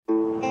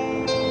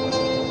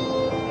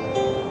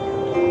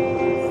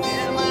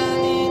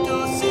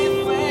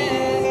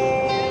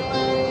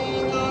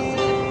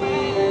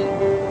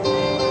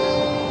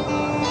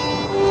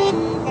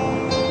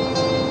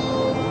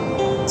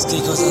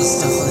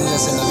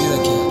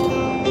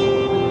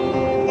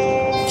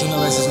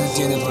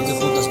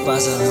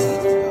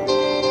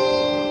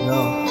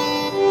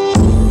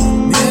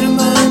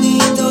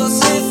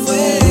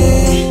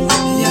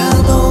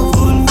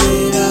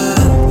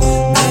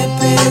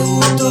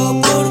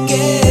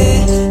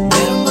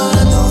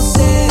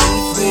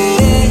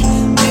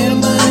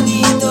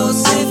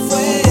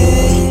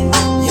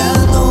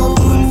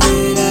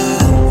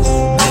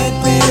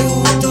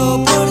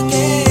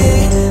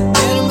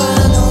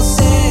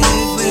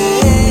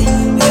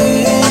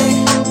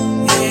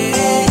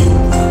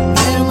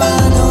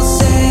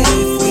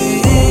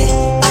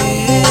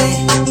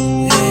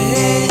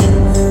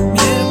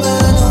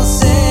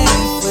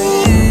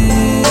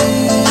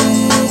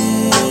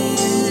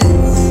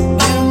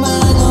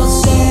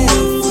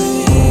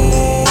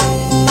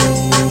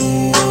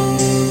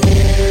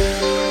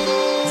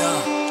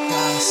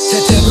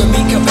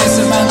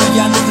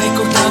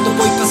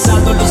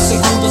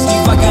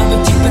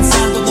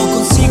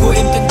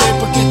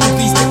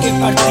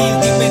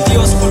perdóname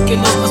Dios, porque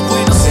los más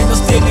buenos se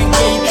nos tienen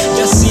que ir.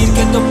 JASHIR,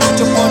 quedó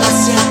mucho por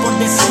hacer, por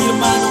decir,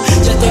 hermano.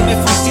 Ya te me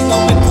fuiste y no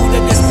me pude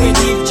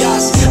despedir.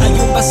 Jazz, hay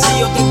un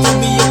vacío dentro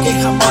mío que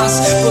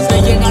jamás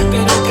podré llenar,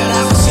 pero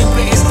carajo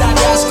siempre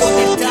estarás con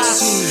el tras,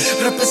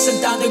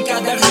 representando en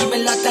cada rima,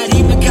 en la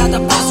tarima, en cada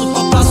paso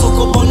a paso.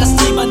 Como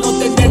lastima no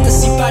tenerte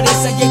sin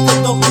pareja, y el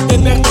no de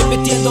verte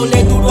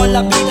metiéndole duro a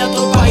la vida.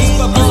 Otro país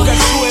pa' buscar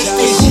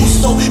suerte.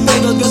 Injusto,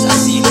 pero Dios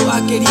así lo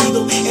ha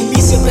querido. En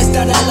mí siempre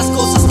estarán las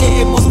cosas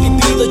que hemos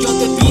vivido. Yo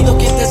te pido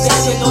que desde el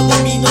cielo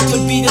de mí no te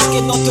olvides,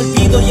 que no te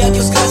olvido. Y a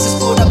Dios gracias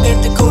por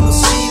haberte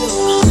conocido,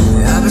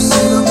 haber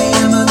sido mi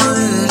hermano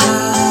de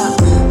verdad,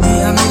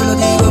 mi amigo, lo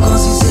digo con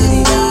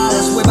sinceridad.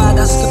 Las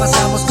huevadas que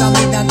pasamos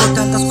caminando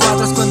tantas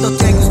cuadras, cuando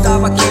te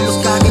gustaba que los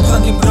cague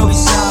cuando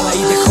improvisaba.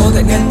 y de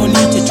joder en el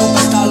boliche, chupa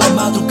hasta la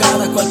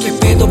madrugada. Cualquier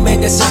pedo me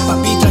decía,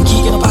 papi,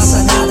 tranqui que no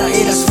pasa nada.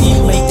 Eras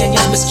firme y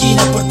tenías mi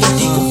esquina porque en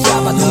ti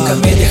confiaba. Nunca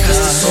me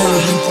dejaste solo,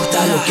 no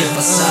importa lo que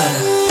pasara.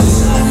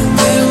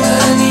 Mi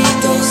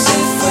hermanito se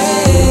fue,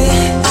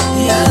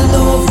 ya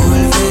no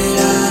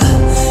volverá.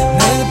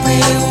 Me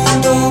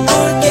pregunto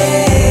por qué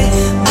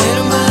mi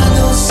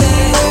hermano se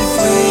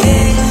fue.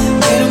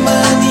 Mi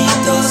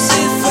hermanito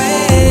se fue,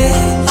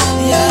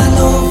 ya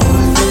no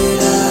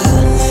volverá.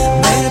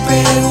 Me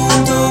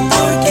pregunto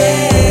por qué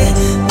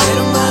mi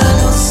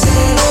hermano se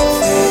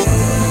fue.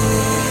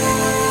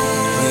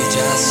 Oye,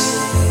 Jazz,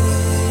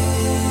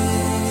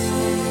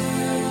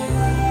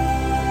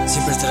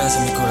 siempre estarás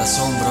en mi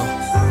corazón, bro.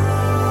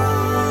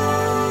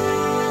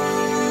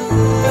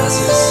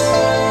 Gracias,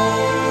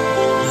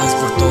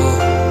 gracias por todo.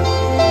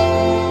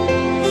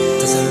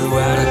 Estás en el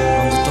lugar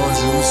donde todo es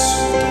luz.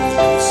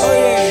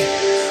 Oye,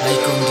 Ahí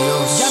con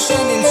Dios. ya está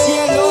en el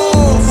cielo.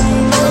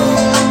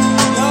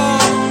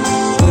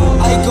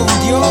 Ahí con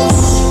Dios.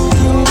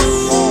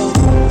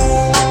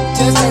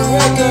 Just a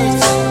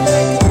records.